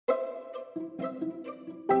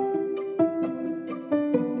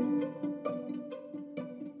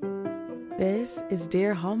This is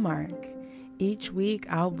Dear Hallmark. Each week,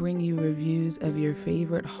 I'll bring you reviews of your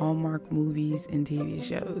favorite Hallmark movies and TV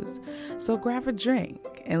shows. So grab a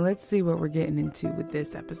drink and let's see what we're getting into with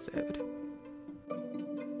this episode.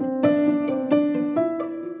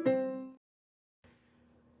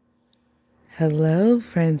 Hello,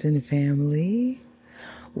 friends and family.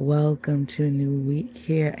 Welcome to a new week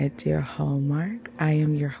here at Dear Hallmark. I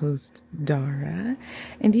am your host, Dara,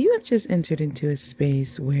 and you have just entered into a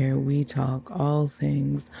space where we talk all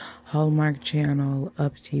things Hallmark Channel,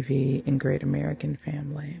 Up TV, and Great American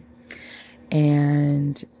Family.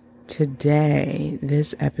 And today,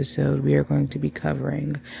 this episode, we are going to be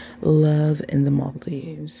covering Love in the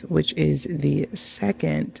Maldives, which is the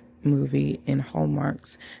second movie in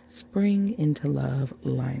Hallmark's Spring into Love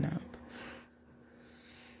lineup.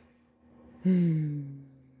 Do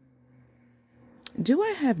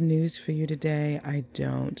I have news for you today? I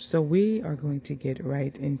don't. So we are going to get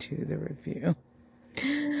right into the review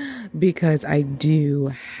because I do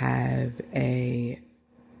have a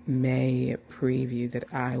May preview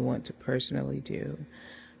that I want to personally do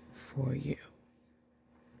for you.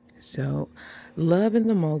 So, Love in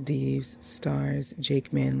the Maldives stars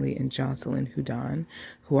Jake Manley and Jocelyn Houdon,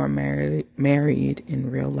 who are married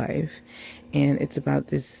in real life. And it's about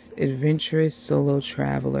this adventurous solo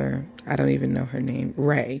traveler. I don't even know her name.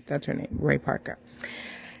 Ray. That's her name. Ray Parker.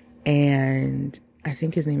 And I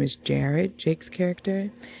think his name is Jared, Jake's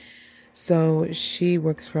character. So she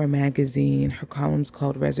works for a magazine. Her column's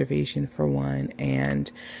called Reservation for One,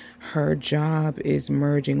 and her job is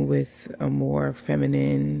merging with a more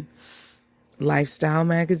feminine lifestyle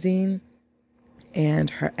magazine. And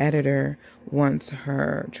her editor wants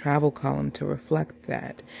her travel column to reflect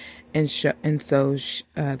that. And so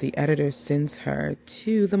the editor sends her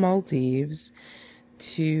to the Maldives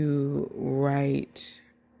to write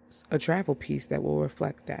a travel piece that will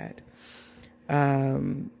reflect that.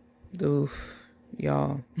 Oof,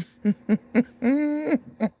 y'all.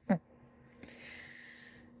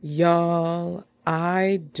 Y'all,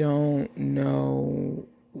 I don't know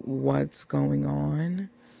what's going on.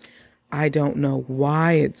 I don't know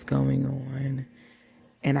why it's going on.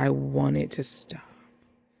 And I want it to stop.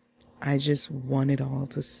 I just want it all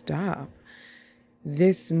to stop.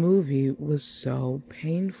 This movie was so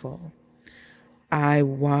painful. I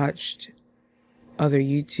watched other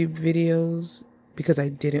YouTube videos because I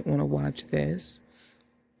didn't want to watch this.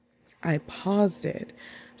 I paused it,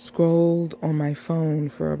 scrolled on my phone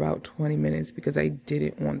for about 20 minutes because I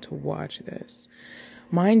didn't want to watch this.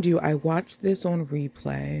 Mind you, I watched this on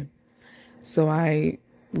replay, so I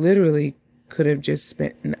literally could have just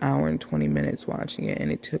spent an hour and 20 minutes watching it,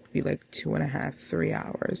 and it took me like 2.5, 3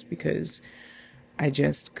 hours because I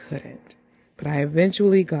just couldn't. But I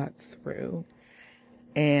eventually got through,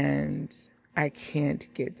 and I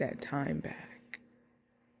can't get that time back.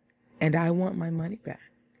 And I want my money back.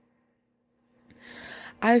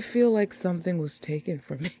 I feel like something was taken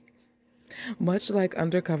from me. Much like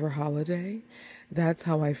Undercover Holiday, that's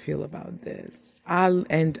how I feel about this.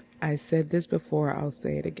 And I said this before, I'll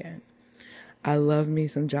say it again. I love me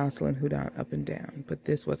some Jocelyn Houdon up and down, but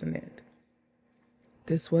this wasn't it.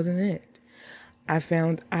 This wasn't it. I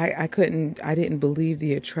didn't believe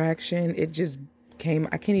the attraction. It just came,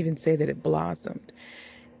 I can't even say that it blossomed.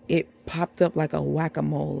 It popped up like a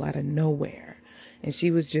whack-a-mole out of nowhere. And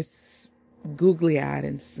she was just googly-eyed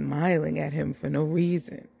and smiling at him for no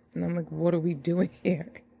reason. And I'm like, what are we doing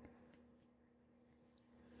here?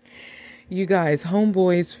 You guys,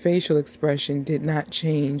 Homeboy's facial expression did not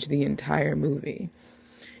change the entire movie.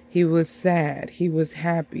 He was sad. He was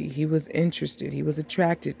happy. He was interested. He was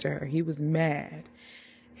attracted to her. He was mad.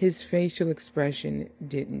 His facial expression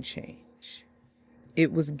didn't change.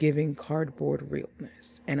 It was giving cardboard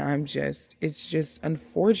realness. And it's just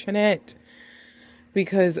unfortunate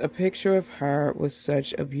because a picture of her was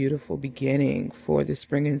such a beautiful beginning for the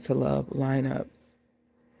Spring into Love lineup.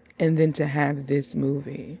 And then to have this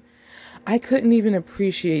movie, I couldn't even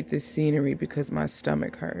appreciate the scenery because my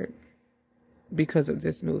stomach hurt because of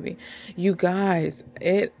this movie. You guys,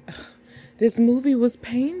 this movie was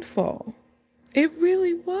painful. It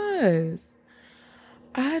really was.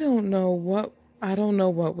 I don't know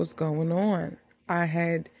what was going on. I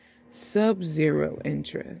had sub-zero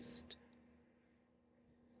interest.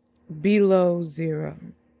 Below zero.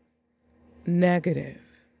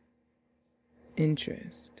 Negative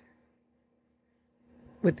interest.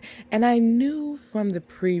 And I knew from the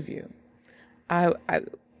preview, I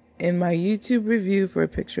in my YouTube review for a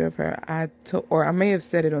picture of her, or I may have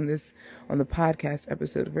said it on the podcast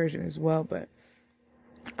episode version as well, but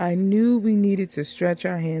I knew we needed to stretch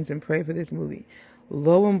our hands and pray for this movie.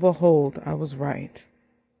 Lo and behold, I was right.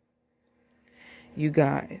 You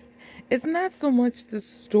guys, it's not so much the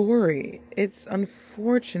story. It's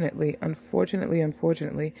unfortunately,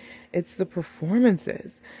 it's the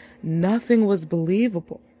performances. Nothing was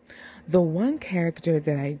believable. The one character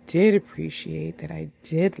that I did appreciate, that I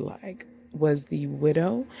did like, was the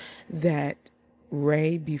widow that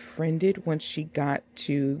Ray befriended once she got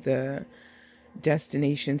to the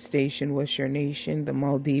destination station, What's Your Nation, the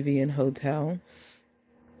Maldivian hotel,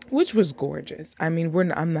 which was gorgeous. I mean,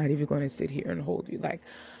 I'm not even going to sit here and hold you. Like,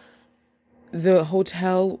 the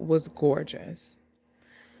hotel was gorgeous.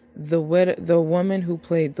 The woman who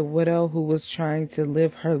played the widow, who was trying to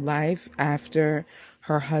live her life after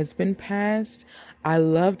her husband passed, I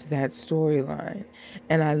loved that storyline.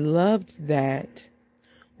 And I loved that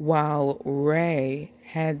while Ray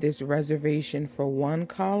had this reservation for one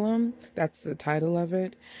column, that's the title of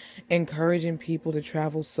it, encouraging people to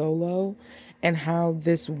travel solo, and how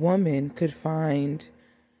this woman could find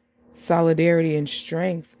solidarity and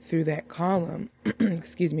strength through that column,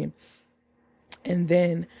 excuse me, and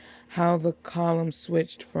then how the column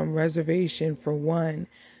switched from reservation for one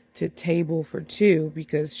to table for two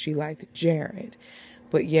because she liked Jared,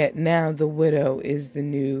 but yet now the widow is the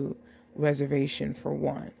new reservation for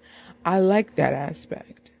one. I like that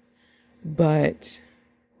aspect, but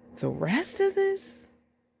the rest of this,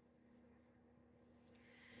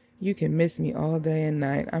 you can miss me all day and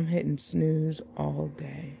night. I'm hitting snooze all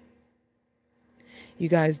day. You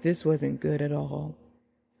guys, this wasn't good at all.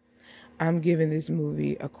 I'm giving this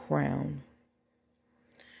movie a crown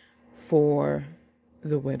for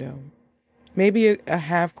the widow. Maybe a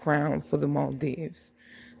half crown for the Maldives.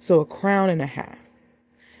 So a crown and a half.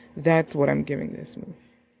 That's what I'm giving this movie.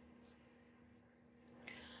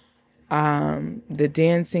 The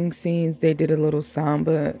dancing scenes, they did a little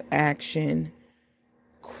samba action.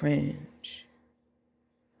 Cringe.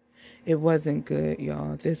 It wasn't good,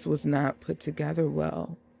 y'all. This was not put together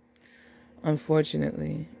well,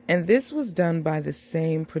 unfortunately. And this was done by the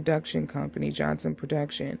same production company, Johnson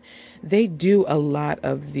Production. They do a lot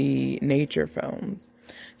of the nature films.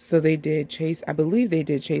 So they did I believe they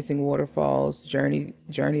did Chasing Waterfalls, Journey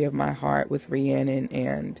of My Heart with Rhiannon,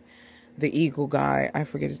 and the Eagle guy, I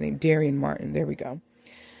forget his name, Darian Martin. There we go.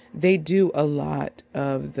 They do a lot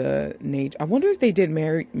of the nature. I wonder if they did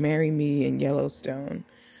Marry Me in Yellowstone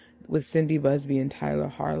with Cindy Busby and Tyler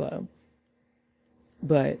Harlow.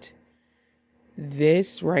 But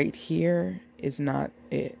this right here is not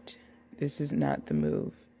it. This is not the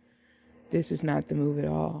move. This is not the move at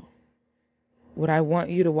all. Would I want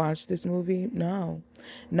you to watch this movie? No.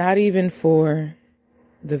 Not even for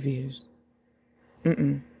the views.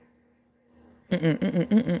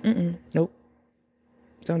 Nope.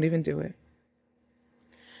 Don't even do it.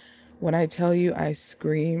 When I tell you I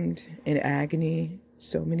screamed in agony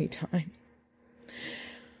so many times.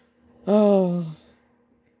 Oh.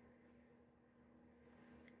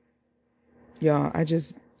 Y'all, I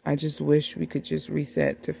just wish we could just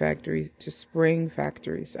reset to spring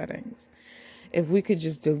factory settings. If we could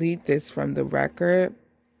just delete this from the record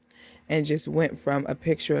and just went from a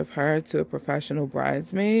picture of her to a professional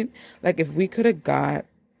bridesmaid, like if we could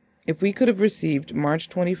have received March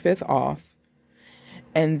 25th off,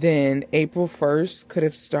 and then April 1st could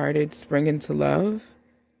have started Spring Into Love,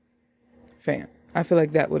 fam, I feel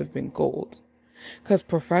like that would have been gold. Because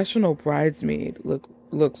Professional Bridesmaid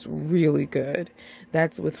looks really good.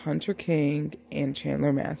 That's with Hunter King and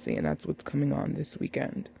Chandler Massey, and that's what's coming on this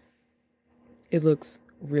weekend. It looks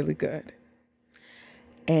really good.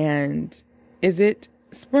 And is it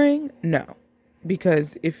spring? No.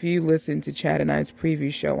 Because if you listen to Chad and I's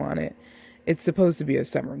preview show on it, it's supposed to be a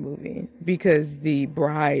summer movie. Because the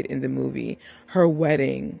bride in the movie, her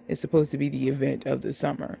wedding is supposed to be the event of the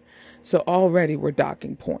summer. So already we're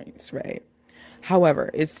docking points, right? However,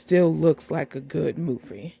 it still looks like a good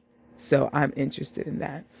movie. So I'm interested in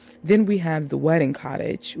that. Then we have The Wedding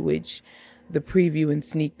Cottage, which the preview and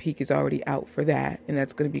sneak peek is already out for that. And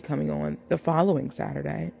that's going to be coming on the following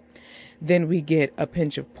Saturday. Then we get A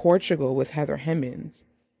Pinch of Portugal with Heather Hemmings.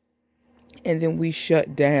 And then we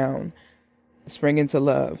shut down Spring Into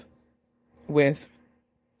Love with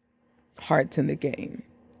Hearts in the Game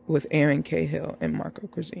with Aaron Cahill and Marco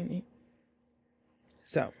Cresini.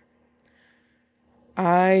 So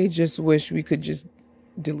I just wish we could just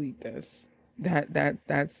delete this.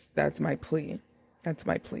 That's my plea. That's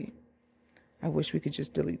my plea. I wish we could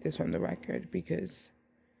just delete this from the record because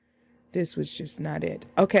this was just not it.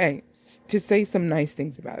 Okay, to say some nice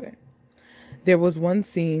things about it. There was one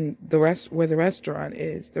scene, where the restaurant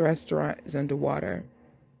is. The restaurant is underwater.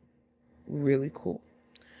 Really cool.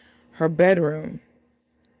 Her bedroom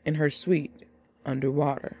in her suite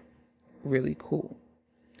underwater. Really cool.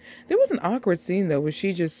 There was an awkward scene, though, where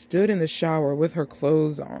she just stood in the shower with her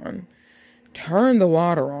clothes on, turned the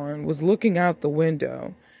water on, was looking out the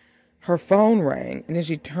window. Her phone rang, and then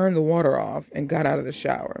she turned the water off and got out of the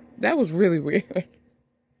shower. That was really weird.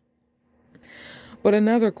 But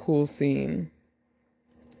another cool scene,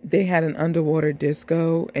 they had an underwater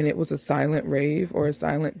disco, and it was a silent rave or a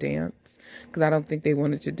silent dance, because I don't think they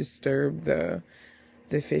wanted to disturb the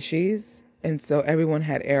fishies. And so everyone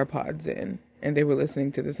had AirPods in, and they were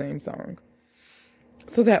listening to the same song.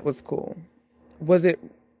 So that was cool. Was it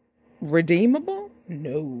redeemable?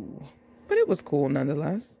 No. But it was cool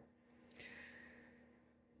nonetheless.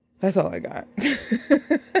 That's all I got.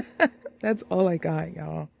 That's all I got,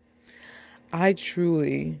 y'all.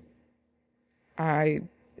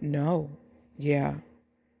 No. Yeah.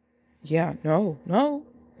 Yeah, no.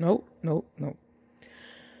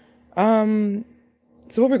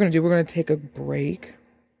 So what we're going to do, we're going to take a break.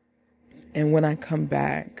 And when I come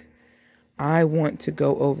back, I want to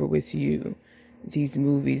go over with you these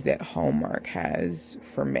movies that Hallmark has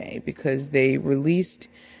for May, because they released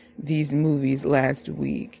these movies last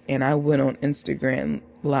week, and I went on Instagram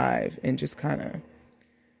Live and just kind of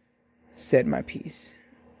said my piece.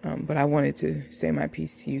 But I wanted to say my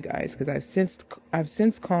piece to you guys because I've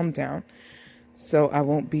since calmed down, so I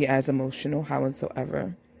won't be as emotional.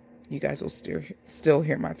 Howsoever, you guys will still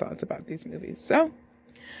hear my thoughts about these movies. So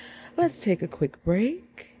let's take a quick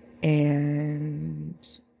break, and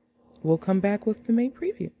we'll come back with the May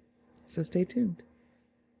preview. So stay tuned.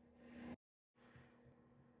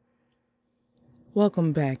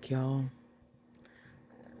 Welcome back, y'all.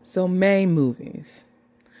 So May movies.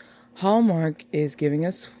 Hallmark is giving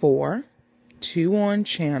us 4, 2 on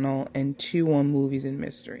Channel and 2 on Movies and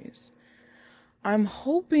Mysteries. I'm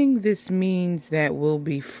hoping this means that we'll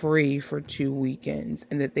be free for 2 weekends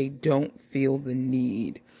and that they don't feel the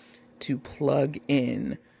need to plug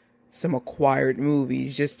in some acquired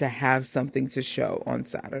movies just to have something to show on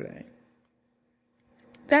Saturday.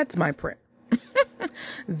 That's my prayer.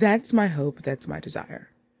 That's my hope. That's my desire.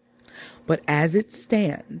 But as it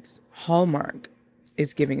stands, Hallmark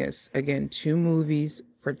is giving us, again, 2 movies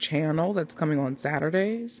for Channel that's coming on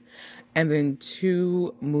Saturdays, and then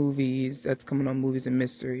 2 movies that's coming on Movies and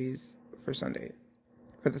Mysteries for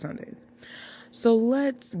the Sundays. So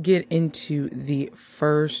let's get into the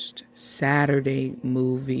first Saturday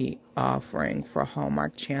movie offering for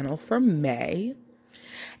Hallmark Channel for May.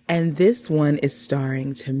 And this one is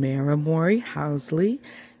starring Tamara Mowry Housley,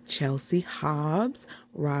 Chelsea Hobbs,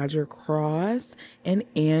 Roger Cross, and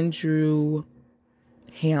Andrew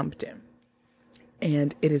Hampton.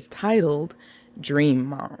 And it is titled Dream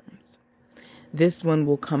Moms. This one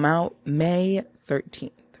will come out May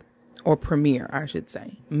 13th, or premiere, I should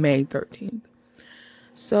say, May 13th.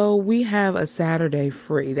 So we have a Saturday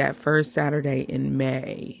free, that first Saturday in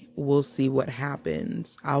May. We'll see what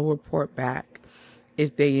happens. I'll report back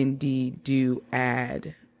if they indeed do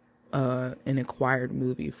add an acquired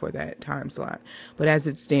movie for that time slot. But as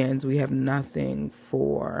it stands, we have nothing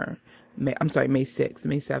for May 6th.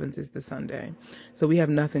 May 7th is the Sunday. So we have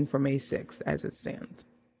nothing for May 6th as it stands.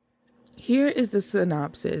 Here is the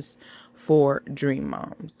synopsis for Dream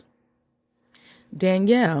Moms.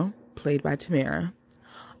 Danielle, played by Tamara,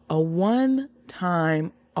 a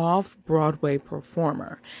one-time off-Broadway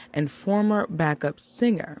performer and former backup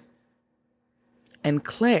singer, and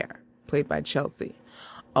Claire, played by Chelsea,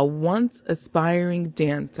 a once aspiring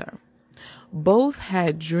dancer. Both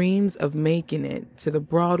had dreams of making it to the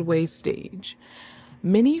Broadway stage.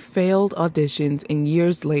 Many failed auditions, and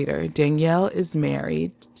years later, Danielle is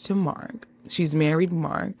married to Mark. She's married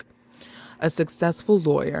Mark, a successful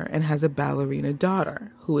lawyer, and has a ballerina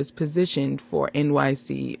daughter who is positioned for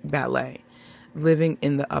NYC Ballet, living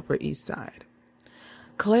in the Upper East Side.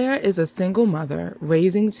 Claire is a single mother,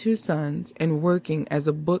 raising 2 sons and working as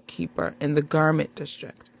a bookkeeper in the garment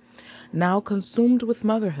district. Now consumed with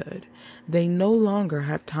motherhood, they no longer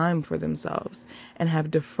have time for themselves and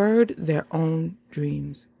have deferred their own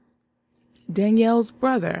dreams. Danielle's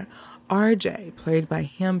brother, RJ, played by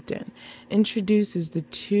Hampton, introduces the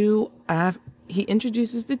two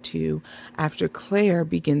after Claire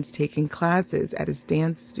begins taking classes at his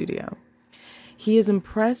dance studio. He is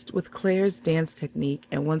impressed with Claire's dance technique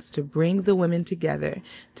and wants to bring the women together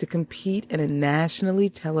to compete in a nationally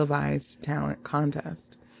televised talent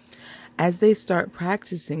contest. As they start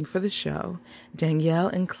practicing for the show, Danielle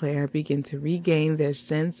and Claire begin to regain their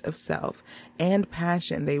sense of self and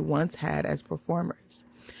passion they once had as performers.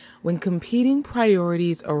 When competing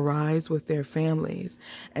priorities arise with their families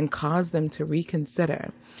and cause them to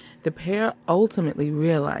reconsider, The pair ultimately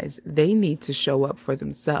realize they need to show up for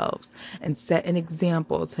themselves and set an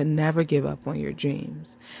example to never give up on your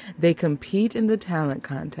dreams. They compete in the talent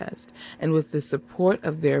contest, and with the support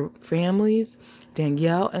of their families,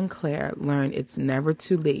 Danielle and Claire learn it's never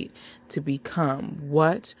too late to become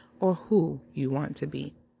what or who you want to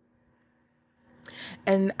be.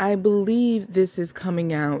 And I believe this is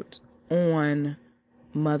coming out on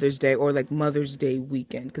Mother's Day, or like Mother's Day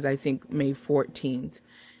weekend, because I think May 14th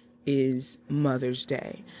is Mother's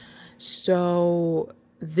Day. So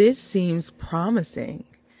this seems promising.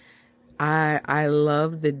 I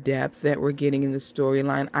love the depth that we're getting in the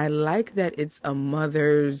storyline. I like that it's a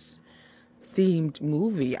mother's themed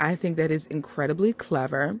movie. I think that is incredibly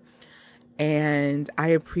clever. And I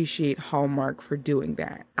appreciate Hallmark for doing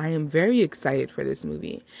that. I am very excited for this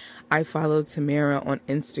movie. I follow Tamara on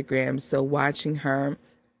Instagram, so watching her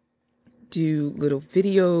do little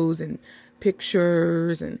videos and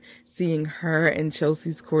pictures and seeing her and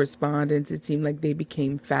Chelsea's correspondence, it seemed like they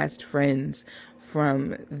became fast friends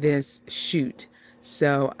from this shoot.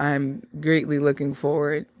 So I'm greatly looking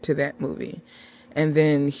forward to that movie. And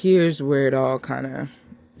then here's where it all kind of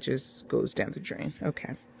just goes down the drain.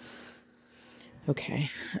 Okay.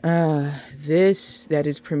 This that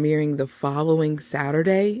is premiering the following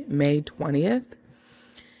Saturday, May 20th,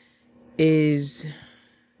 is,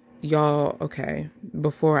 y'all, okay,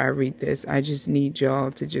 before I read this, I just need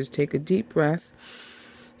y'all to just take a deep breath.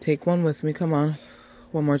 Take one with me. Come on.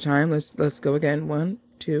 One more time. Let's go again. 1,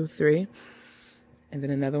 2, 3. And then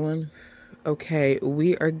another one. Okay,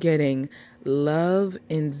 we are getting Love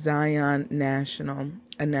in Zion National,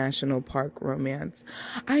 a national park romance.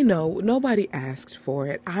 I know nobody asked for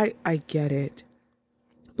it. I get it.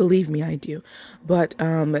 Believe me, I do. But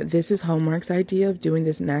this is Hallmark's idea of doing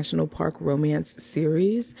this national park romance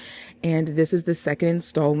series. And this is the second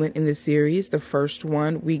installment in the series. The first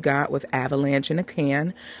one we got with Avalanche in a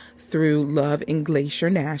Can through Love in Glacier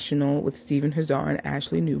National with Stephen Hazar and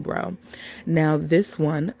Ashley Newbrow. Now this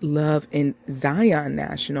one, Love in Zion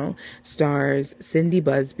National, stars Cindy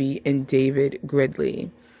Busby and David Gridley.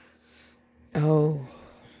 Oh,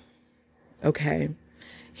 okay.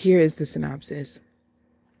 Here is the synopsis.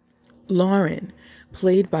 Lauren,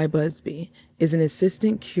 played by Busby, is an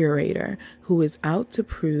assistant curator who is out to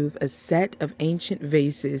prove a set of ancient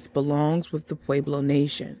vases belongs with the Pueblo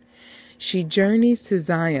Nation. She journeys to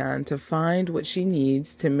Zion to find what she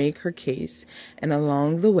needs to make her case, and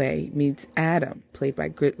along the way meets Adam, played by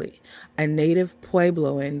Gridley, a native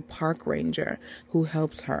Puebloan park ranger who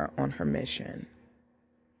helps her on her mission.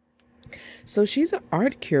 So she's an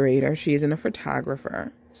art curator. She isn't a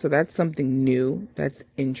photographer. So that's something new. That's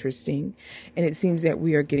interesting. And it seems that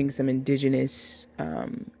we are getting some indigenous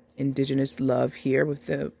love here with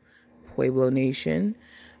the Pueblo Nation,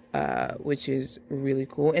 which is really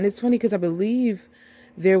cool. And it's funny because I believe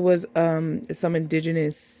there was some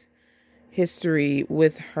indigenous history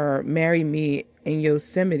with her Marry Me in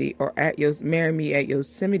Yosemite, or Marry Me at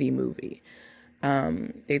Yosemite movie.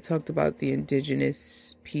 They talked about the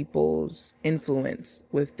indigenous people's influence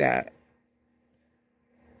with that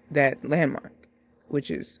landmark,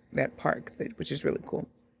 which is that park, which is really cool.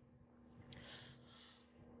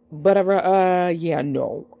 But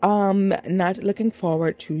not looking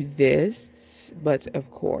forward to this, but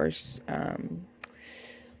of course,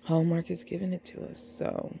 Hallmark is giving it to us.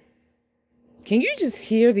 So can you just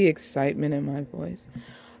hear the excitement in my voice?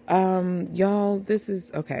 Y'all, this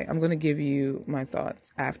is okay. I'm going to give you my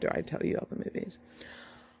thoughts after I tell you all the movies.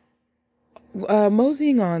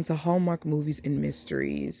 Moseying on to Hallmark Movies and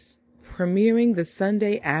Mysteries, premiering the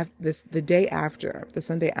Sunday after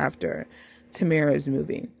Tamara's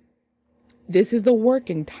movie. This is the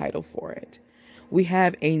working title for it. We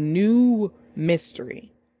have a new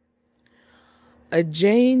mystery. A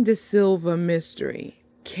Jane De Silva mystery,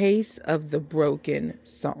 Case of the Broken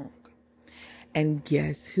Song. And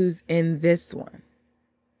guess who's in this one?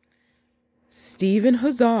 Stephen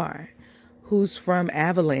Hazar, who's from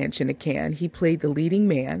Avalanche in a Can. He played the leading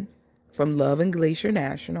man from Love and Glacier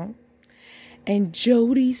National. And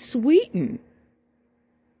Jodie Sweetin.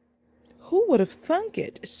 Who would have thunk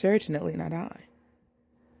it? Certainly not I.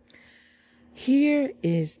 Here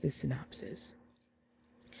is the synopsis.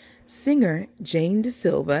 Singer Jane De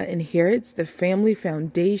Silva inherits the family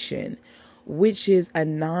foundation, which is a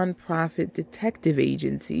nonprofit detective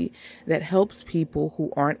agency that helps people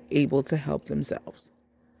who aren't able to help themselves.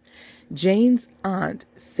 Jane's aunt,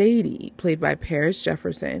 Sadie, played by Paris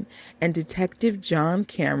Jefferson, and Detective John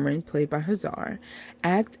Cameron, played by Hazar,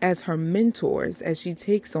 act as her mentors as she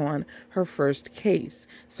takes on her first case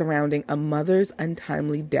surrounding a mother's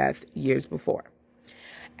untimely death years before.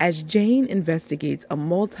 as Jane investigates a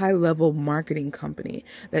multi-level marketing company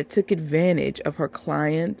that took advantage of her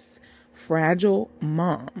client's fragile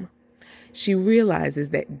mom. She realizes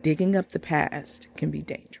that digging up the past can be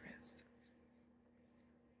dangerous.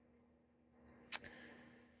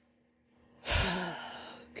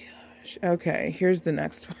 Gosh. Okay, here's the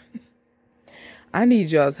next one. I need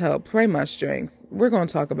y'all's help. Pray my strength. We're going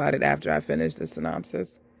to talk about it after I finish the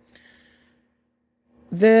synopsis.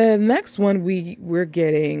 The next one we're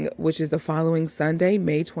getting, which is the following Sunday,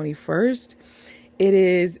 May 21st, it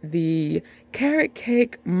is the Carrot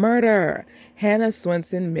Cake Murder, Hannah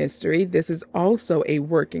Swenson mystery. This is also a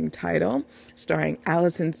working title, starring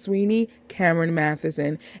Allison Sweeney, Cameron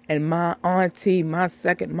Matheson, and my auntie, my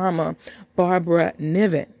second mama, Barbara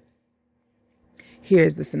Niven.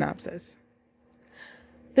 Here's the synopsis.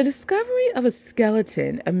 The discovery of a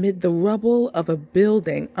skeleton amid the rubble of a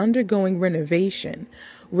building undergoing renovation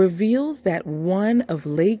reveals that one of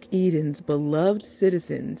Lake Eden's beloved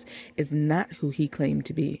citizens is not who he claimed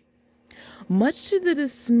to be. Much to the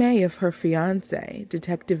dismay of her fiancé,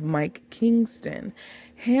 Detective Mike Kingston,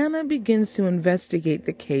 Hannah begins to investigate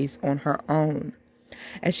the case on her own.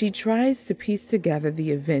 As she tries to piece together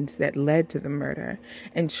the events that led to the murder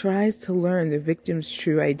and tries to learn the victim's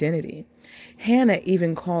true identity, Hannah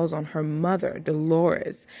even calls on her mother,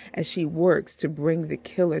 Dolores, as she works to bring the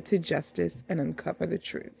killer to justice and uncover the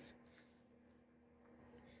truth.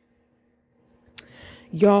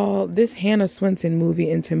 Y'all, this Hannah Swenson movie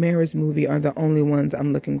and Tamara's movie are the only ones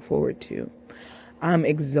I'm looking forward to. I'm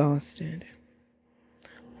exhausted.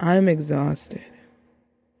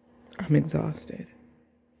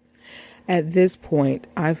 At this point,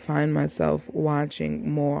 I find myself watching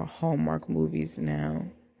more Hallmark movies now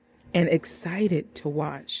and excited to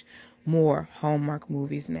watch more Hallmark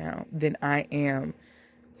movies now than I am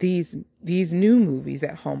these new movies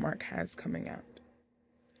that Hallmark has coming out.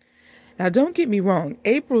 Now, don't get me wrong.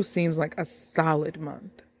 April seems like a solid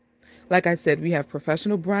month. Like I said, we have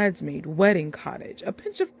Professional Bridesmaid, Wedding Cottage, A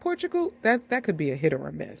Pinch of Portugal. That could be a hit or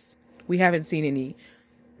a miss. We haven't seen any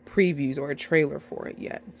previews or a trailer for it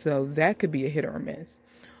yet, so that could be a hit or a miss.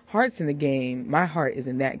 Heart's in the Game. My heart is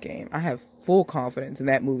in that game. I have full confidence in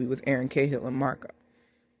that movie with Aaron Cahill and Marco.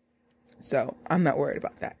 So I'm not worried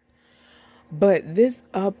about that. But this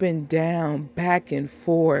up and down, back and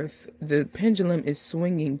forth, the pendulum is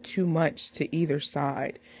swinging too much to either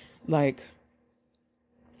side. Like,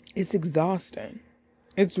 it's exhausting.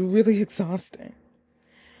 It's really exhausting.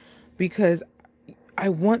 Because I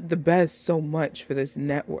want the best so much for this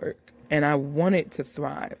network. And I want it to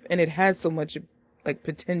thrive. And it has so much like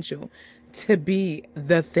potential to be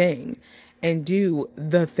the thing and do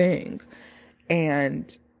the thing.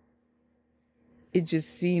 And it just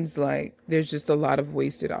seems like there's just a lot of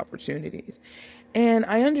wasted opportunities. And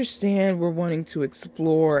I understand we're wanting to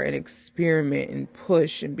explore and experiment and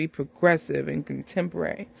push and be progressive and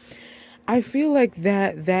contemporary. I feel like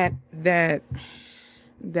that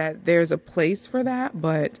there's a place for that,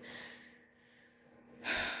 but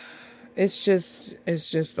it's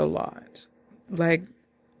just a lot. Like,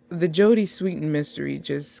 the Jodie Sweetin mystery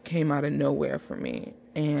just came out of nowhere for me,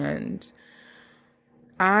 and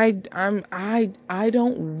I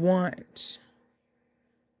don't want,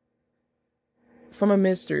 from a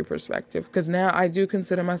mystery perspective, because now I do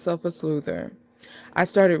consider myself a sleuther. I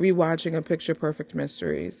started rewatching a Picture Perfect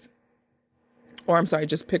Mysteries, or I'm sorry,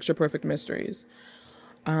 just Picture Perfect Mysteries,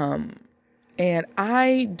 and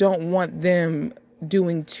I don't want them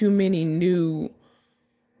doing too many new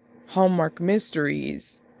Hallmark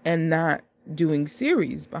mysteries and not doing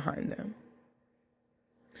series behind them.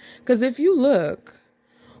 Because if you look,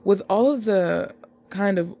 with all of the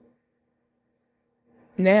kind of,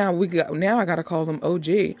 now I gotta call them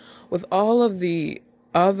OG, with all of the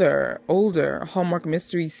other older Hallmark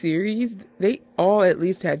mystery series, they all at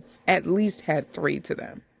least had 3 to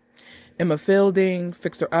them. Emma Fielding,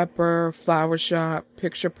 Fixer Upper, Flower Shop,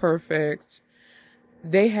 Picture Perfect.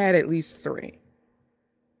 They had at least 3.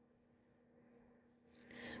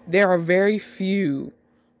 There are very few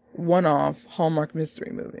one-off Hallmark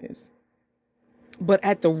mystery movies. But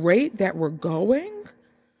at the rate that we're going,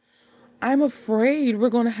 I'm afraid we're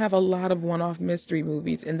going to have a lot of one-off mystery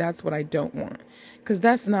movies, and that's what I don't want. Because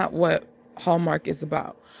that's not what Hallmark is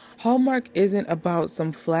about. Hallmark isn't about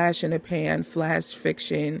some flash in a pan, flash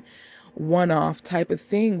fiction, one-off type of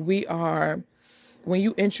thing. We are, when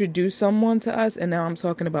you introduce someone to us, and now I'm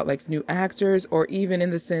talking about like new actors, or even in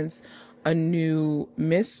the sense a new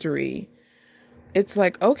mystery, it's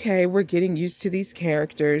like, okay, we're getting used to these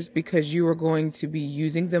characters because you are going to be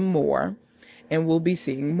using them more and we'll be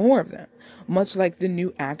seeing more of them. Much like the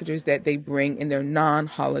new actors that they bring in their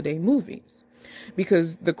non-holiday movies.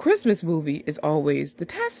 because the Christmas movie is always the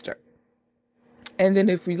tester. And then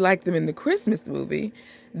if we like them in the Christmas movie,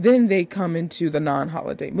 then they come into the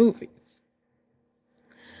non-holiday movies.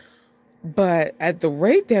 But at the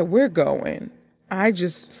rate that we're going, I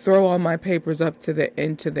just throw all my papers up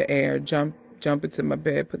into the air, jump into my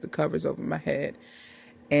bed, put the covers over my head,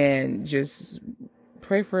 and just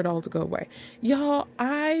pray for it all to go away. Y'all,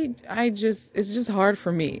 it's just hard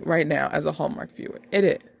for me right now as a Hallmark viewer. It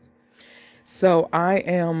is. So I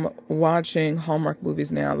am watching Hallmark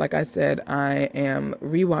movies now. Like I said, I am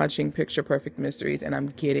rewatching Picture Perfect Mysteries, and I'm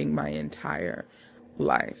getting my entire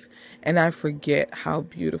life. And I forget how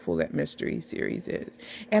beautiful that mystery series is.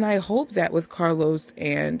 And I hope that with Carlos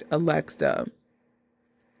and Alexa,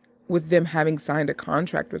 with them having signed a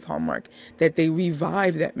contract with Hallmark, that they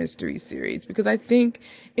revive that mystery series, because I think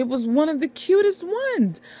it was one of the cutest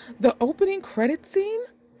ones. The opening credit scene,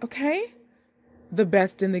 okay? The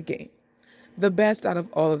best in the game. The best out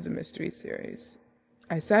of all of the mystery series.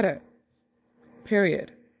 I said it.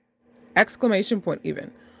 Period. Exclamation point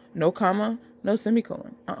even. No comma, no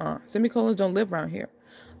semicolon. Semicolons don't live around here.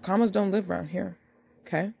 Commas don't live around here.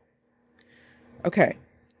 Okay? Okay.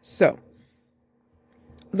 So,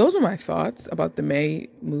 those are my thoughts about the May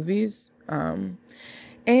movies.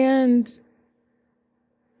 And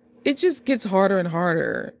it just gets harder and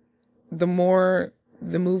harder. The more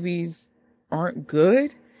the movies aren't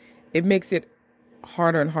good, it makes it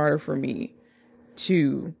harder and harder for me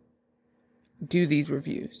to do these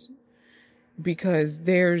reviews, because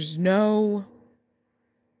there's no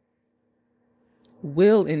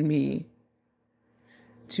will in me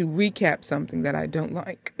to recap something that I don't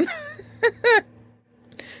like.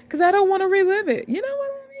 Because I don't want to relive it. You know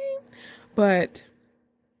what I mean? But,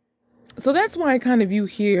 so that's why you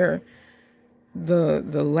hear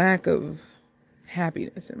the lack of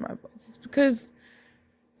happiness in my voice. It's because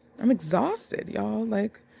I'm exhausted, y'all.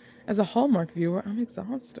 Like, as a Hallmark viewer, I'm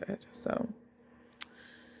exhausted. So,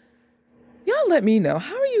 y'all let me know.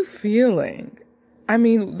 How are you feeling? I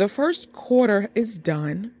mean, the first quarter is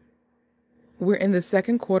done. We're in the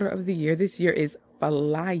second quarter of the year. This year is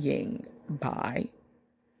flying by.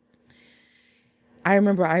 I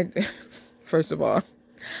remember first of all,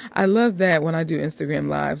 I love that when I do Instagram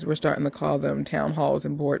lives, we're starting to call them town halls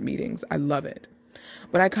and board meetings. I love it.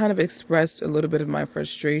 But I kind of expressed a little bit of my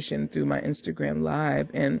frustration through my Instagram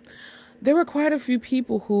live, and there were quite a few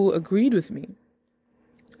people who agreed with me.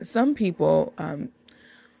 Some people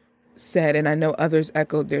said, and I know others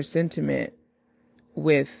echoed their sentiment,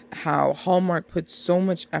 with how Hallmark puts so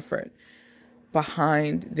much effort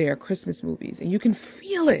behind their Christmas movies. And you can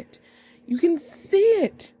feel it. You can see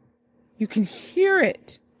it. You can hear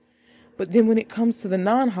it. But then when it comes to the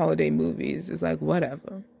non-holiday movies, it's like,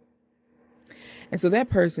 whatever. And so that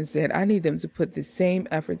person said, I need them to put the same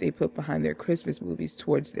effort they put behind their Christmas movies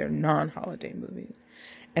towards their non-holiday movies.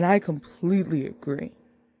 And I completely agree.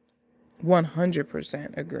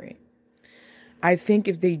 100% agree. I think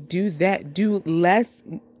if they do that, do less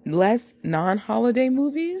non-holiday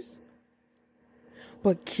movies,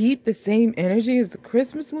 but keep the same energy as the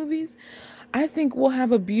Christmas movies, I think we'll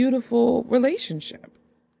have a beautiful relationship.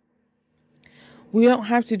 We don't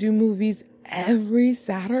have to do movies every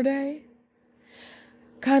Saturday.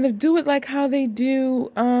 Kind of do it like how they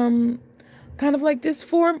do, kind of like this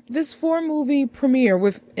four movie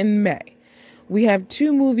premiere in May. We have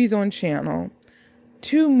 2 movies on channel,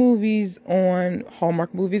 2 movies on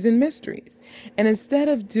Hallmark Movies and Mysteries. And instead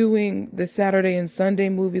of doing the Saturday and Sunday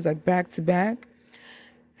movies like back to back,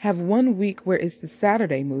 have one week where it's the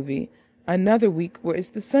Saturday movie, another week where it's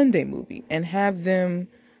the Sunday movie, and have them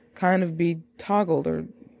kind of be toggled, or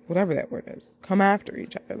whatever that word is, come after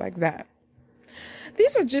each other like that.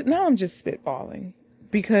 These are just, now I'm just spitballing,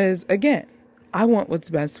 because again, I want what's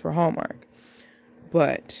best for Hallmark,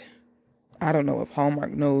 but I don't know if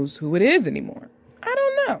Hallmark knows who it is anymore.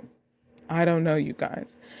 I don't know, you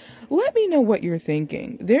guys. Let me know what you're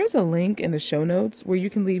thinking. There's a link in the show notes where you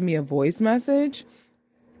can leave me a voice message.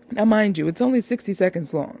 Now, mind you, it's only 60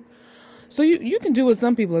 seconds long. So you can do what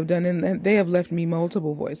some people have done, and they have left me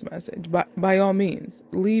multiple voice messages. By all means,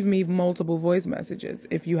 leave me multiple voice messages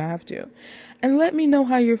if you have to. And let me know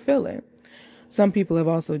how you're feeling. Some people have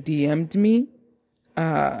also DM'd me.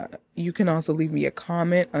 You can also leave me a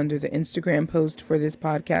comment under the Instagram post for this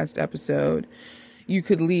podcast episode. You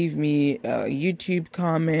could leave me a YouTube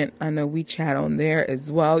comment. I know we chat on there as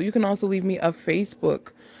well. You can also leave me a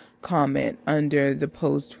Facebook comment under the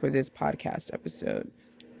post for this podcast episode.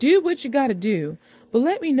 Do what you got to do, but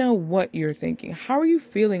let me know what you're thinking. How are you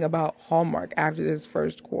feeling about Hallmark after this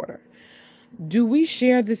first quarter? Do we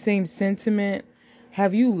share the same sentiment?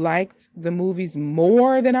 Have you liked the movies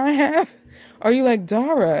more than I have? Are you like,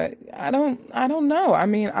 Dara, I don't know. I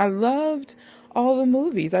mean, I loved all the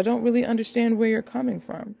movies. I don't really understand where you're coming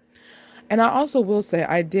from. And I also will say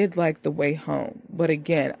I did like The Way Home. But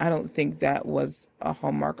again, I don't think that was a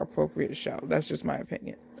Hallmark appropriate show. That's just my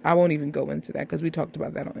opinion. I won't even go into that because we talked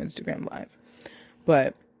about that on Instagram Live.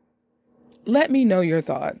 But let me know your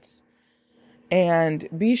thoughts. And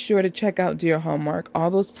be sure to check out Dear Hallmark. All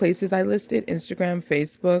those places I listed, Instagram,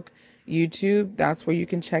 Facebook, YouTube, that's where you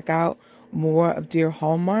can check out more of Dear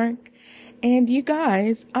Hallmark. And you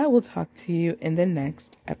guys, I will talk to you in the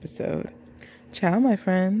next episode. Ciao, my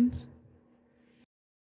friends.